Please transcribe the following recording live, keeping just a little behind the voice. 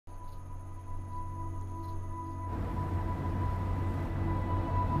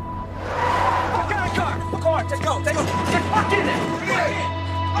Take him! Get fuck in there!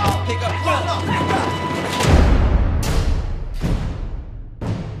 Pick up!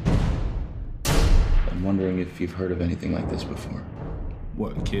 I'm wondering if you've heard of anything like this before.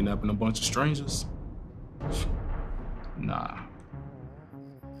 What, kidnapping a bunch of strangers? Nah.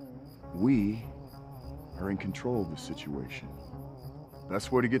 We are in control of the situation.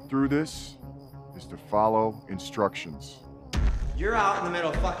 Best way to get through this is to follow instructions. You're out in the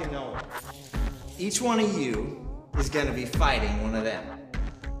middle of fucking nowhere. Each one of you is gonna be fighting one of them.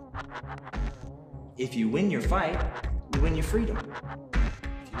 If you win your fight, you win your freedom.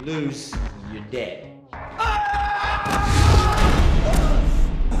 If you lose, you're dead.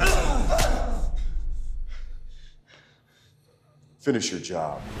 Finish your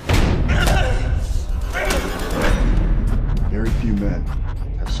job. Very few men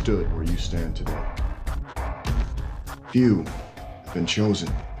have stood where you stand today. Few have been chosen.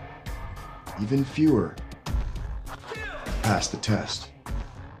 Even fewer have passed the test.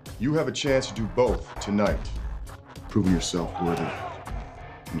 You have a chance to do both tonight. Proving yourself worthy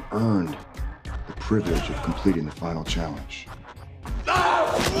and earned the privilege of completing the final challenge.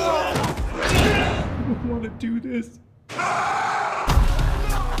 I don't want to do this.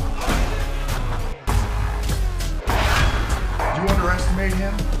 You underestimate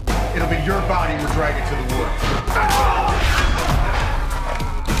him, it'll be your body we're dragging to the woods.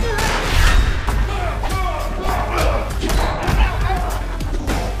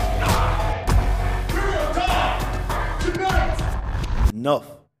 Enough.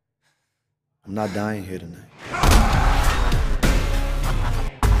 I'm not dying here tonight.